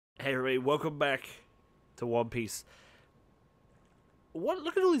Hey everybody, welcome back to One Piece. What?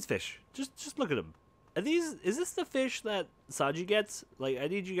 Look at all these fish. Just look at them. Are these? Is this the fish that Sanji gets? Like, I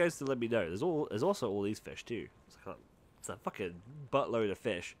need you guys to let me know. There's also all these fish too. It's a fucking buttload of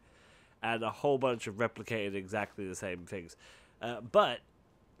fish, and a whole bunch of replicated exactly the same things. But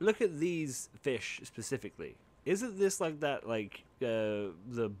look at these fish specifically. Isn't this like that? Like the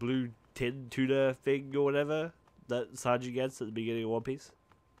blue tin tuna thing or whatever that Sanji gets at the beginning of One Piece?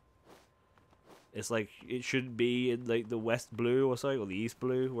 It's like, it should be in like the West Blue or something, or the East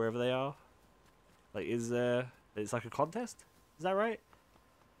Blue, wherever they are. Like, it's like a contest? Is that right?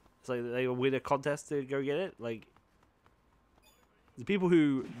 It's like they win a contest to go get it? Like, the people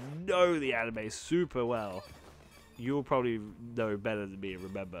who know the anime super well, you'll probably know better than me and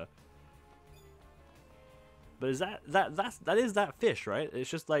remember. But is that is that fish, right? It's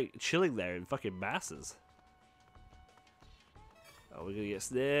just like chilling there in fucking masses. Oh, we're gonna get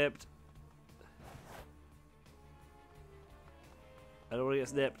snipped. I don't want to get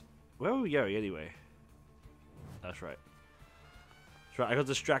snipped. Where are we going anyway? That's right. That's right, I got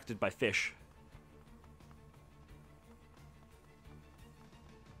distracted by fish.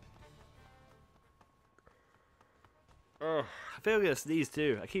 Oh, I feel I'm gonna sneeze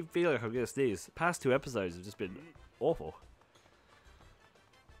too. I keep feeling like I'm gonna sneeze. The past 2 episodes have just been awful.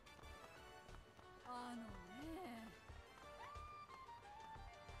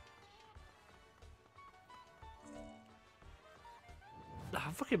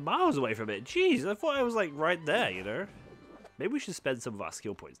 I'm fucking miles away from it. Jeez, I thought I was like right there, you know? Maybe we should spend some of our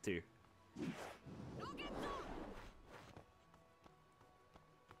skill points too.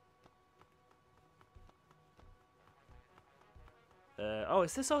 Oh,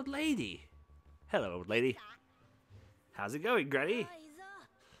 it's this old lady. Hello, old lady. How's it going, Granny?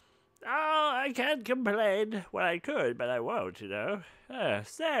 Oh, I can't complain. Well, I could, but I won't, you know.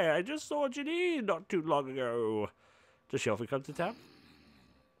 Say, I just saw Janine not too long ago. Does she often come to town?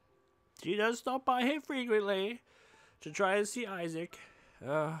 She does stop by here frequently to try and see Isaac.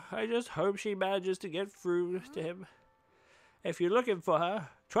 I just hope she manages to get through to him. If you're looking for her,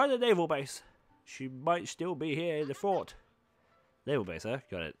 try the naval base. She might still be here in the fort. Naval base, huh?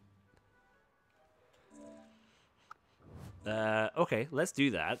 Got it. Okay, let's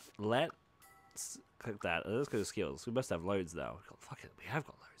do that. Let's click that. Let's go to skills. We must have loads now. Fuck it, we have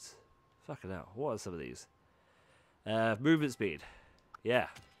got loads. Fucking hell. What are some of these? Movement speed. Yeah,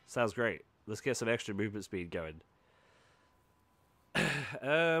 sounds great. Let's get some extra movement speed going.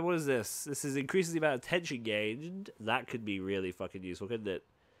 What is this? This is increases the amount of tension gained. That could be really fucking useful, couldn't it?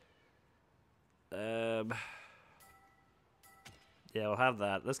 Yeah, we'll have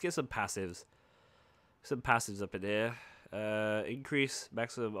that. Let's get some passives. Some passives up in here. Increase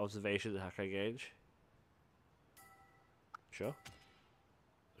maximum observation and Hakai gauge. Sure.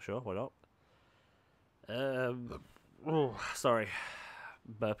 Sure, why not? Oh, sorry.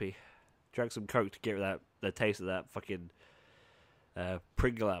 Burpee. Drank some Coke to get the taste of that fucking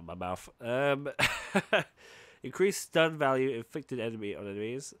Pringle out of my mouth. Increase stun value inflicted enemy on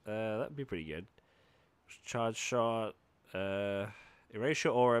enemies. That'd be pretty good. Charge shot. Erase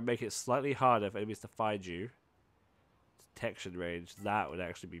your aura, make it slightly harder for enemies to find you. Detection range, that would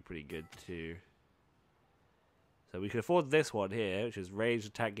actually be pretty good too. So we can afford this one here, which is range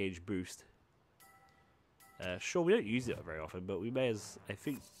attack gauge boost. Sure, we don't use it very often, but we may as, I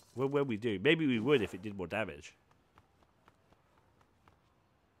think, when we do, maybe we would if it did more damage.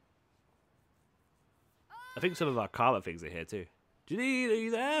 I think some of our karma things are here too. Janine, are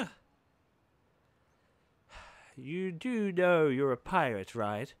you there? You do know you're a pirate,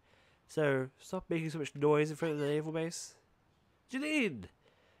 right? So, stop making so much noise in front of the naval base. Janine!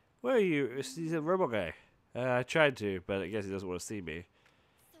 Where are you? He's a robot guy. I tried to, but I guess he doesn't want to see me.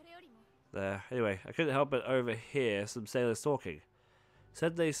 Anyway, I couldn't help but overhear some sailors talking.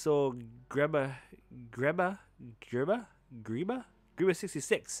 Said they saw Greba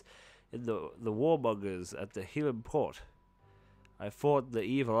 66 in the warmongers at the Helam port. I thought the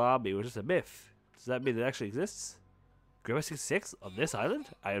evil army was just a myth. Does that mean it actually exists? Greba 66 on this island?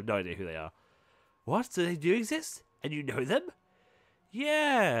 I have no idea who they are. What? Do they do exist? And you know them?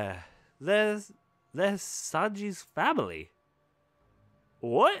 Yeah, they're Sanji's family.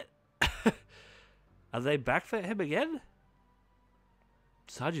 What? Are they back for him again?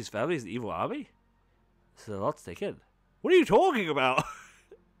 Sanji's family is the evil army? This is a lot to take in. What are you talking about?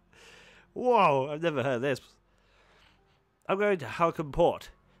 Whoa, I've never heard this. I'm going to Halcyon Port.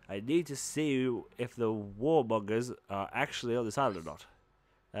 I need to see if the warmongers are actually on this island or not.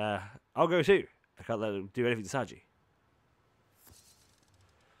 I'll go too. I can't let them do anything to Sanji.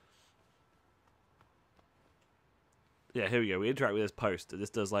 Yeah, here we go. We interact with this post, and this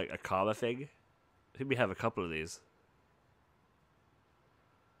does like a karma thing. I think we have a couple of these.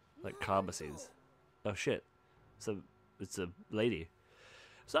 Like karma scenes. Oh shit. It's a lady.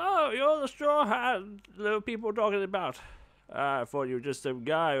 So, you're the straw hat the people talking about. I thought you were just some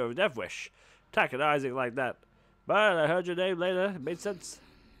guy with a death wish. Antagonizing like that. But I heard your name later. It made sense.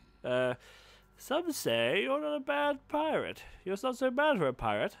 Some say you're not a bad pirate. You're not so bad for a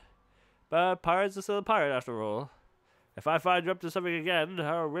pirate. But pirates are still a pirate after all. If I find you up to something again,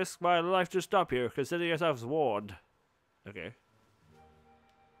 I'll risk my life to stop you. Consider yourselves warned. Okay.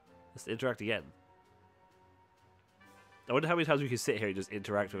 Let's interact again. I wonder how many times we can sit here and just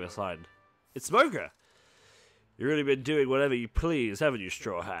interact with a sign. It's Smoker! You've really been doing whatever you please, haven't you,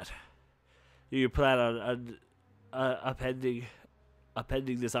 Straw Hat? You plan on upending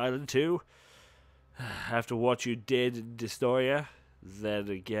this island too? After what you did in Destoria? Then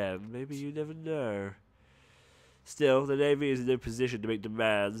again, maybe you never know. Still, the Navy is in no position to make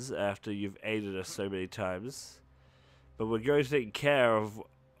demands after you've aided us so many times. But we're going to take care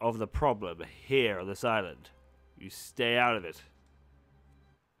of the problem here on this island. You stay out of it.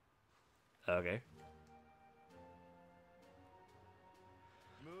 Okay.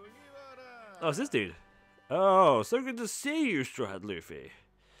 Oh, it's this dude. Oh, so good to see you, Straw Hat Luffy.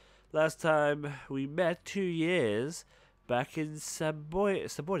 Last time we met 2 years back in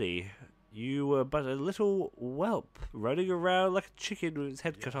Sabori. You were but a little whelp, running around like a chicken with its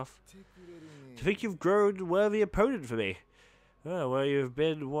head cut off. To think you've grown a worthy opponent for me. Oh, where you've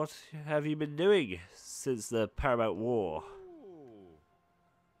been, what have you been doing since the Paramount War?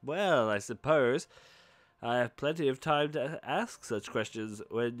 Well, I suppose I have plenty of time to ask such questions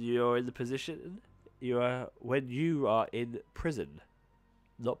when you're in the position when you are in prison,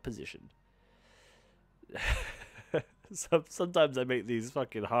 not position. Sometimes I make these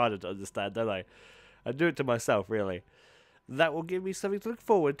fucking harder to understand, don't I? I do it to myself, really. That will give me something to look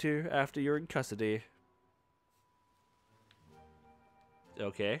forward to after you're in custody.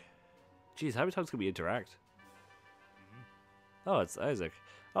 Okay. Jeez, how many times can we interact? Oh, it's Isaac.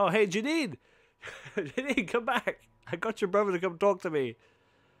 Oh, hey, Janine! Janine, come back! I got your brother to come talk to me.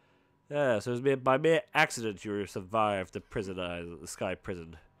 Yeah, so it was by mere accident you survived the the Sky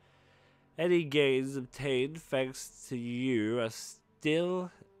Prison. Any gains obtained thanks to you are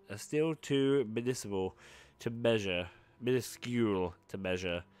still too minuscule to measure.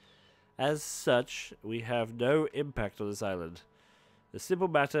 As such, we have no impact on this island. The simple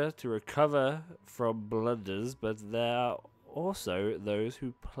matter to recover from blunders, but there are also those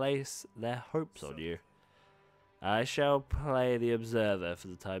who place their hopes on you. I shall play the observer for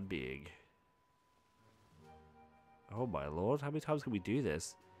the time being. Oh my lord, how many times can we do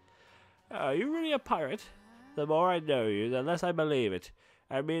this? Are you really a pirate? The more I know you, the less I believe it.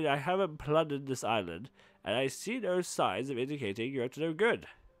 I mean, I haven't plundered this island, and I see no signs of indicating you're up to no good.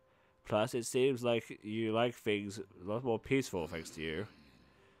 Plus, it seems like you like things a lot more peaceful thanks to you.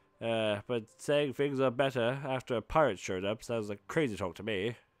 But saying things are better after a pirate showed up sounds like crazy talk to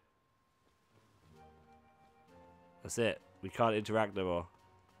me. That's it. We can't interact no more.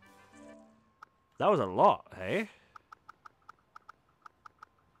 That was a lot, hey?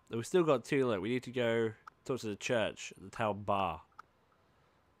 We still got 2 left. We need to go talk to the church, the town bar.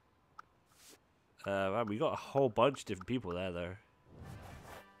 Man, we got a whole bunch of different people there, though.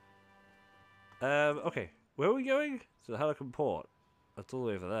 Okay. Where are we going? To the Helicon Port. That's all the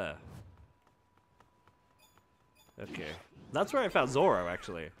way over there. Okay. That's where I found Zoro,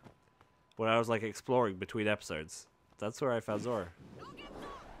 actually. When I was, like, exploring between episodes. That's where I found Zoro.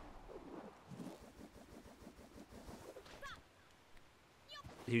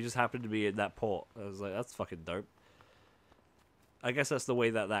 He just happened to be in that port. I was like, that's fucking dope. I guess that's the way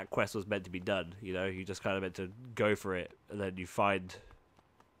that quest was meant to be done, you know? You just kind of meant to go for it, and then you find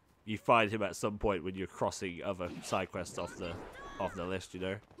him at some point when you're crossing other side quests off the list, you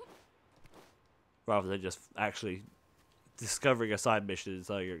know? Rather than just actually discovering a side mission and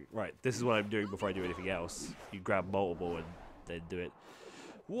saying, right, this is what I'm doing before I do anything else. You grab multiple and then do it.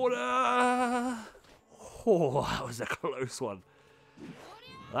 Water! Oh, that was a close one.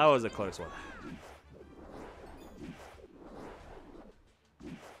 That was a close one.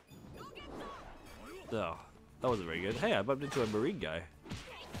 Oh, that wasn't very good. Hey, I bumped into a marine guy.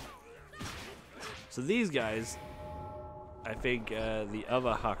 So these guys, I think the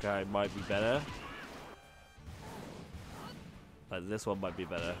other Hawkeye might be better. But this one might be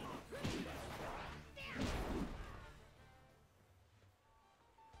better.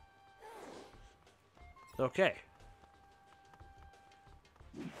 Okay.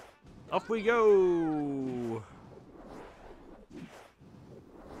 Off we go!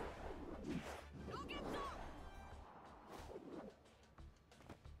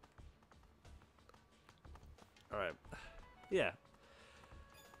 Alright. Yeah.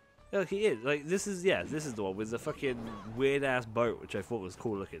 Look, he is. Like, this is, yeah, this is the one with the fucking weird-ass boat, which I thought was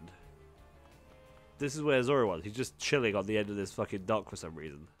cool looking. This is where Zoro was. He's just chilling on the end of this fucking dock for some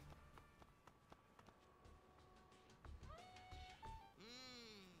reason.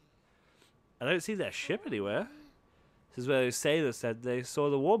 I don't see that ship anywhere. This is where the sailors said they saw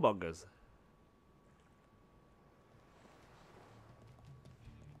the warmongers.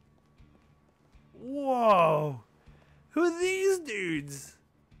 Whoa! Who are these dudes?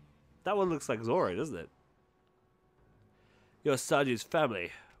 That one looks like Zoro, doesn't it? You're Sanji's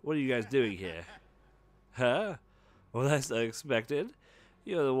family. What are you guys doing here? Huh? Well, that's unexpected.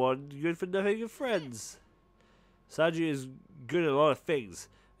 You're the one good for nothing of friends. Sanji is good at a lot of things.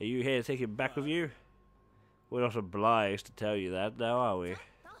 Are you here to take him back with you? We're not obliged to tell you that, now are we?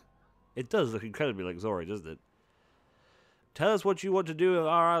 It does look incredibly like Zoro, doesn't it? Tell us what you want to do with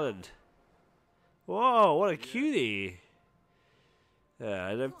our island. Whoa, what a cutie.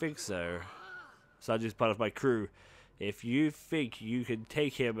 I don't think so. Sanji's part of my crew. If you think you can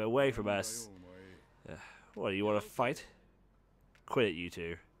take him away from us... what, do you want to fight? Quit it, you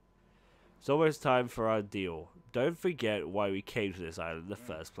two. It's almost time for our deal. Don't forget why we came to this island in the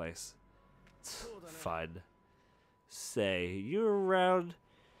first place. Fine. Say, you're around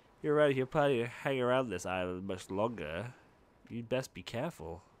here planning to hang around this island much longer. You'd best be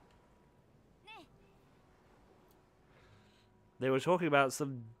careful. They were talking about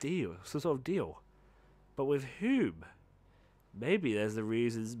some sort of deal. But with whom? Maybe there's the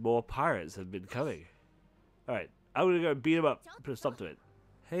reasons more pirates have been coming. Alright, I'm gonna go beat them up, put a stop to it.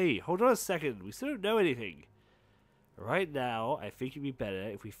 Hey, hold on a second, we still don't know anything. Right now, I think it'd be better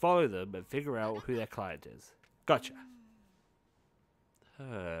if we follow them and figure out who their client is. Gotcha.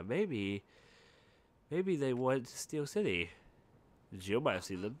 Maybe they went to Steel City. Jill might have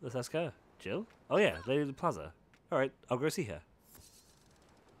seen them. Let's ask her. Jill? Oh yeah, Lady of the Plaza. Alright, I'll go see her.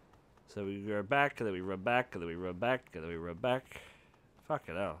 So we go back, and then we run back, and then we run back, and then we run back.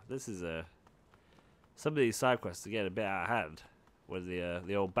 Fucking hell. This is some of these side quests are getting a bit out of hand. With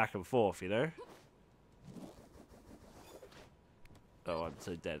the old back and forth, you know? Oh, I'm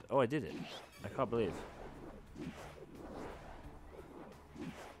so dead. Oh, I did it. I can't believe.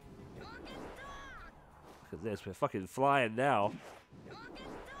 Look at this, we're fucking flying now.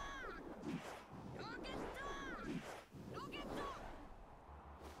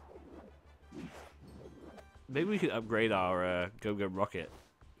 Maybe we could upgrade our Go-Go Rocket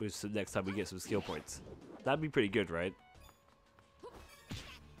with some next time we get some skill points. That'd be pretty good, right?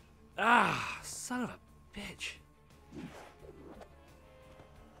 Ah, son of a bitch.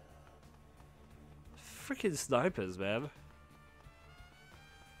 Freaking snipers, man.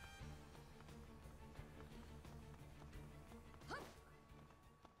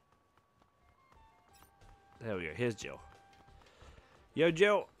 There we go, here's Jill. Yo,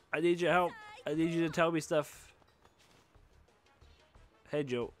 Jill, I need your help. I need you to tell me stuff. Hey,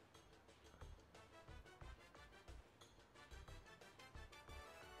 Jill.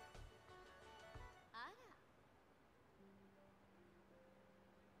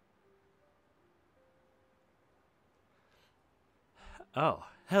 Oh,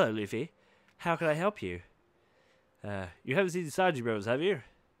 hello, Luffy. How can I help you? You haven't seen the Sanji brothers, have you?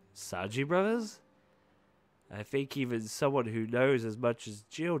 Sanji brothers? I think even someone who knows as much as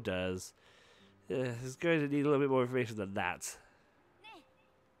Jill does is going to need a little bit more information than that.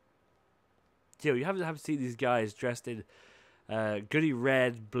 Jill, you haven't seen these guys dressed in goody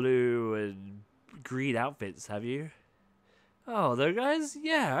red, blue, and green outfits, have you? Oh, those guys?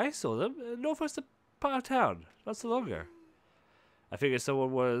 Yeah, I saw them. Northwest part of town, not so long ago. I figured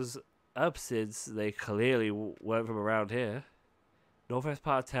someone was up since they clearly weren't from around here. Northwest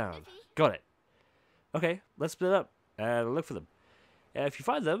part of town. Got it. Okay, let's split up and look for them. If you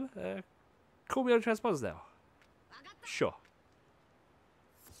find them, call me on transponders now. Sure.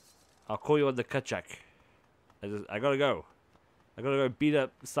 I'll call you on the Kachak. I gotta go. I gotta go beat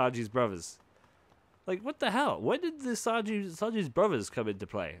up Sanji's brothers. Like, what the hell? When did the Sanji's brothers come into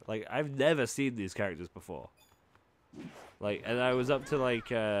play? Like, I've never seen these characters before. Like, and I was up to, like,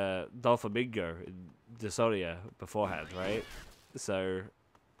 Doflamingo in Desonia beforehand, right? So,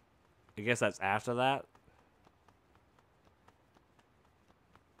 I guess that's after that.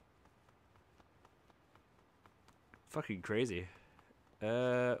 Fucking crazy.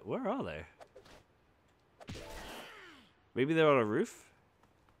 Where are they? Maybe they're on a roof?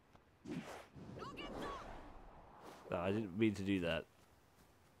 No, I didn't mean to do that.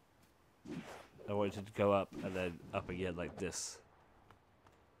 I wanted to go up and then up again like this.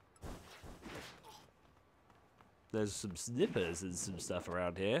 There's some snippers and some stuff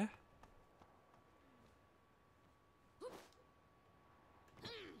around here.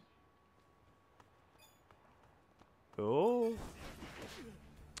 Oh.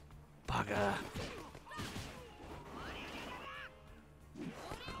 Bugger.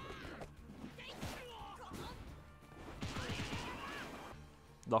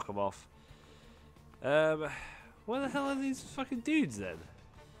 Knock him off. Where the hell are these fucking dudes then?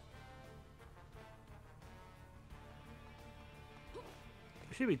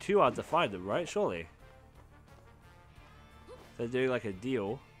 It shouldn't be too hard to find them, right? Surely. They're doing like a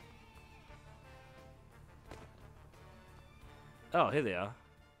deal. Oh, here they are.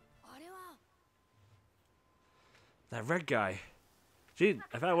 That red guy. Gee,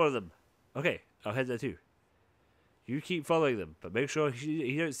 I found one of them. Okay, I'll head there too. You keep following them, but make sure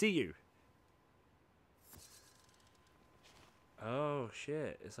he don't see you. Oh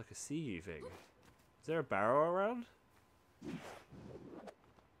shit, it's like a see you thing. Is there a barrel around?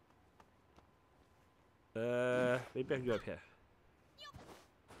 Maybe I can go up here.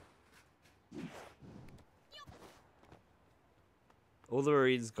 All the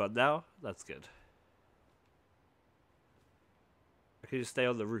marines gone now? That's good. I can just stay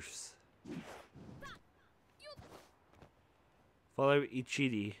on the roofs. Follow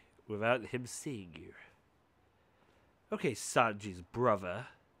Ichidi without him seeing you. Okay, Sanji's brother.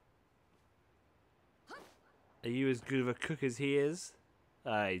 Are you as good of a cook as he is?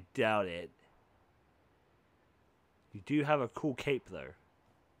 I doubt it. You do have a cool cape though.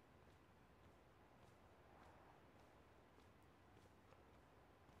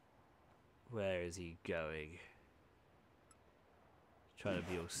 Where is he going? Trying to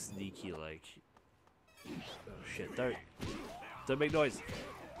be all sneaky like. Oh shit, don't make noise.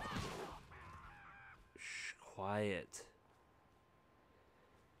 Shh, quiet.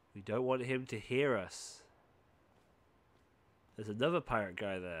 We don't want him to hear us. There's another pirate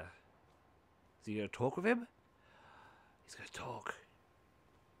guy there. Is he gonna talk with him? He's gonna talk.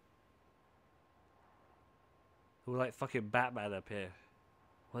 We're like fucking Batman up here.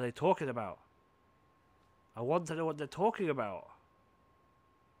 What are they talking about? I want to know what they're talking about.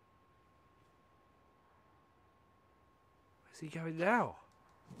 Where's he going now?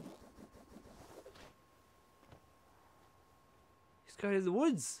 He's going in the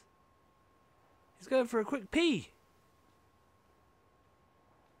woods. He's going for a quick pee.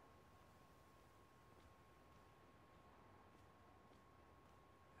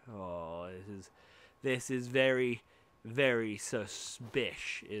 Oh, this is very, very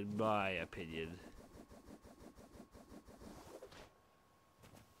suspicious in my opinion.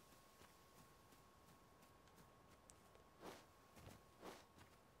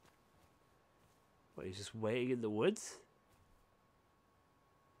 What, he's just waiting in the woods?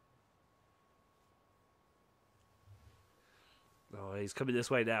 Oh, he's coming this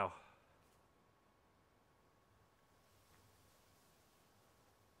way now.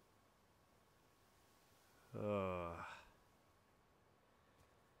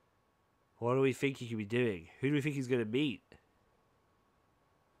 What do we think he could be doing? Who do we think he's going to meet?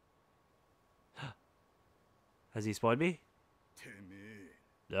 Has he spied me?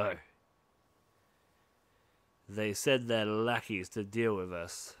 No. They send their lackeys to deal with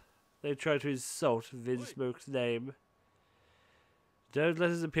us. They try to insult Vinsmoke's name. Don't let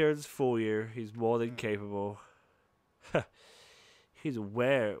his appearance fool you. He's more than capable. He's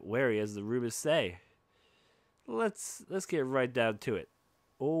wary as the rumors say. Let's get right down to it.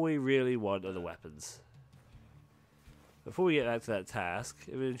 All we really want are the weapons. Before we get back to that task,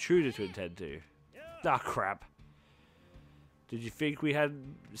 I have an intruder to attend to. Ah, crap. Did you think we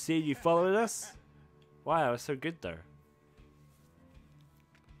hadn't seen you following us? Wow, that was so good though.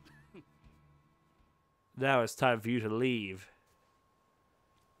 Now it's time for you to leave.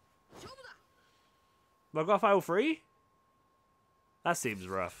 Log off aisle 3? That seems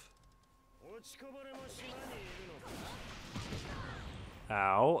rough.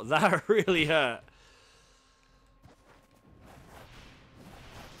 Ow, that really hurt.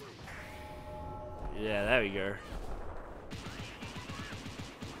 Yeah, there we go.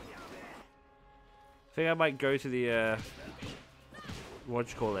 I think I might go to the, what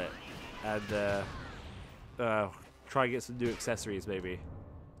do you call it? And, try and get some new accessories, maybe.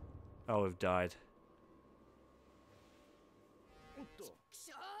 Oh, we've died.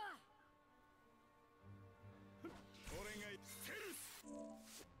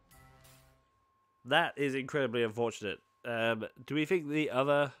 That is incredibly unfortunate. Do we think the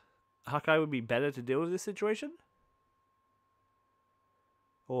other Hakai would be better to deal with this situation?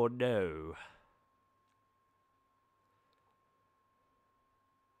 Or no?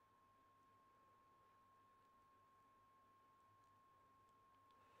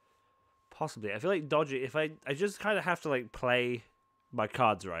 Possibly. I feel like dodging, if I just kind of have to like play my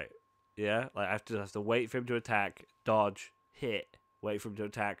cards right. Yeah, like I have to wait for him to attack, dodge, hit, wait for him to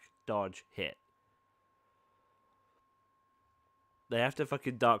attack, dodge, hit. They have to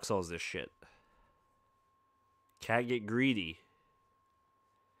fucking Dark Souls this shit. Can't get greedy.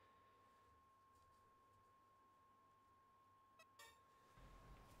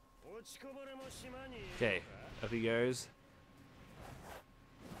 Okay, up he goes.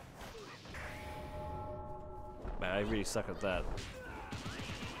 Man, I really suck at that.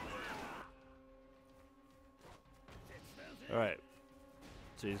 Alright.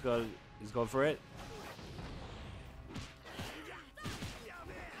 So he's gone for it.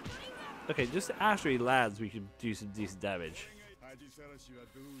 Okay, just after he lands we can do some decent damage.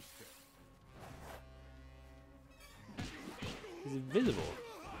 He's invisible.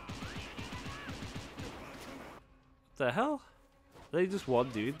 What the hell? Are they just one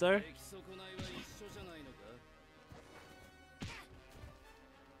dude there?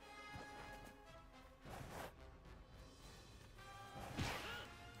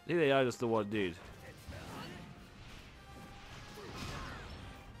 I think they are just the one dude.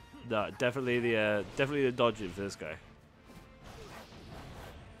 No, definitely the dodging for this guy.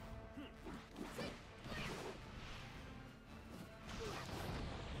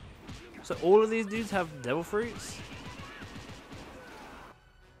 So all of these dudes have devil fruits?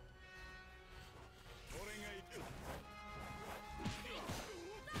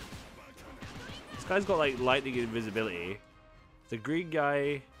 This guy's got like lightning and invisibility. The green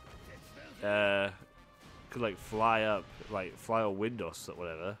guy could like fly up, like fly on windows or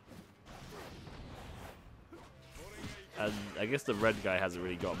whatever. And I guess the red guy hasn't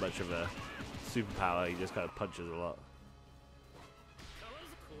really got much of a superpower, he just kind of punches a lot.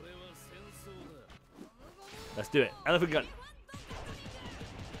 Let's do it. Elephant gun.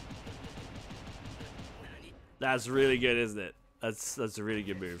 That's really good, isn't it? That's a really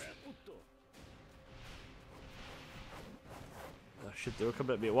good move. Oh shit, they were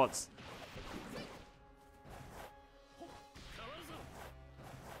coming at me at once.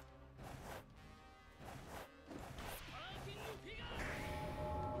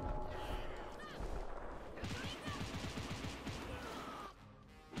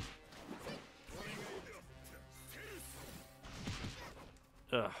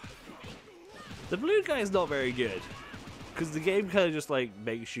 Ugh. The blue guy is not very good, because the game kind of just like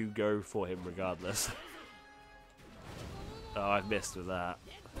makes you go for him regardless. Oh, I missed with that.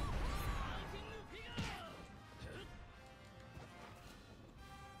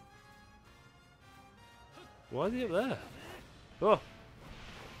 Why is he up there? Oh!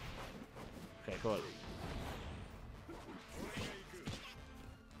 Okay, come on.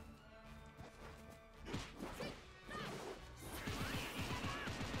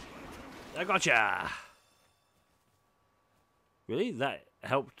 I gotcha! Really? That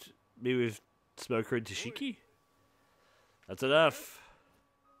helped me with Smoker and Tashiki? That's enough.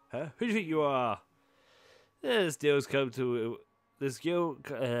 Huh? Who do you think you are? This deal comes with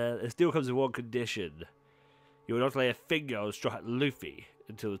one condition. You will not lay a finger on Strike Luffy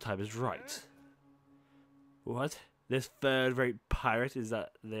until the time is right. What? This third-rate pirate, is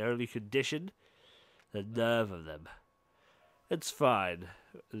that the only condition? The nerve of them. It's fine.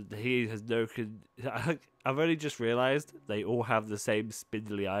 He has no I've only just realised they all have the same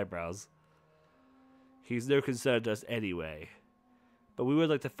spindly eyebrows. He's no concern to us anyway. But we would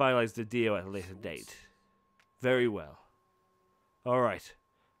like to finalise the deal at a later date. Very well. Alright.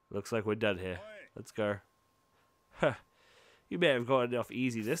 Looks like we're done here. Let's go. Huh. You may have gotten off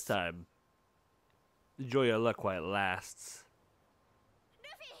easy this time. Enjoy your luck while it lasts.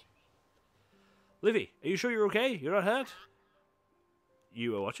 Livy, are you sure you're okay? You're not hurt?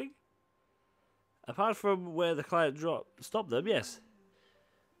 You were watching? Apart from where the client stopped them, yes.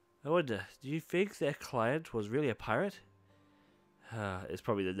 I wonder, do you think their client was really a pirate? It's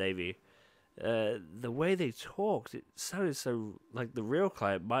probably the Navy. The way they talked, it sounded so like the real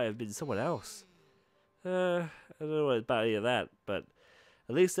client might have been someone else. I don't know about any of that, but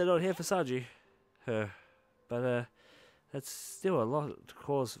at least they're not here for Sanji. But that's still a lot to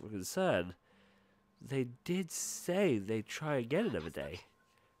cause for concern. They did say they'd try again another day.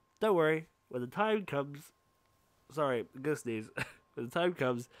 Don't worry, when the time comes... Sorry, I'm gonna sneeze. When the time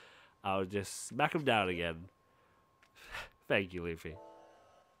comes, I'll just smack them down again. Thank you, Luffy.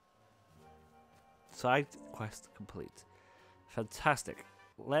 Side quest complete. Fantastic.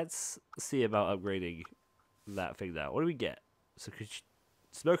 Let's see about upgrading that thing now. What do we get? So,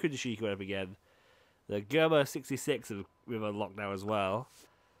 Smoker and Dashiki went up again. The Gurma 66 we've unlocked now as well.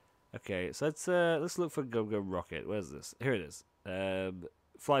 Okay, so let's look for Gum Gum Rocket. Where's this? Here it is.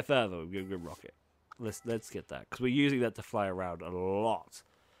 Fly further with Gum Gum Rocket. Let's get that, because we're using that to fly around a lot.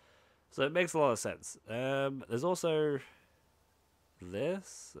 So it makes a lot of sense. There's also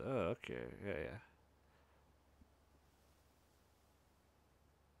this. Oh, okay. Yeah, yeah.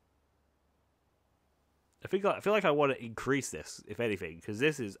 I feel like I want to increase this, if anything, because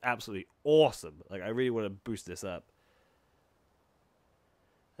this is absolutely awesome. Like I really want to boost this up.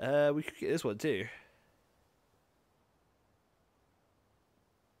 We could get this one too.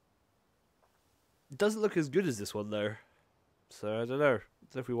 It doesn't look as good as this one though, so I don't know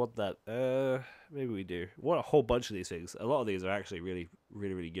if we want that. Maybe we do. We want a whole bunch of these things. A lot of these are actually really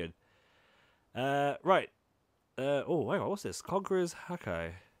good. Right. Oh, hang on, what's this? Conqueror's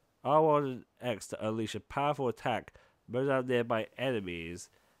Hakai. R1 and X to unleash a powerful attack, burn out nearby enemies,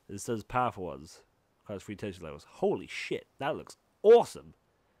 and stuns powerful ones. Cause 3 tension levels. Holy shit, that looks awesome.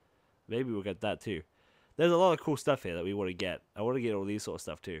 Maybe we'll get that too. There's a lot of cool stuff here that we want to get. I want to get all these sort of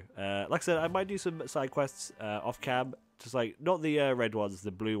stuff too. Like I said, I might do some side quests off cam. Just like, not the red ones,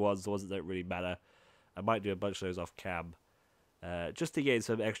 the blue ones, the ones that don't really matter. I might do a bunch of those off cam. Just to gain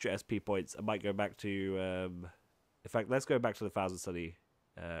some extra SP points. I might go back to... in fact, let's go back to the 1000 study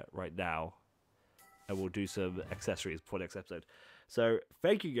right now. And we'll do some accessories for next episode. So,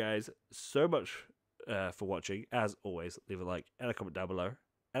 thank you guys so much for watching. As always, leave a like and a comment down below.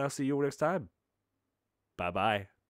 And I'll see you all next time. Bye-bye.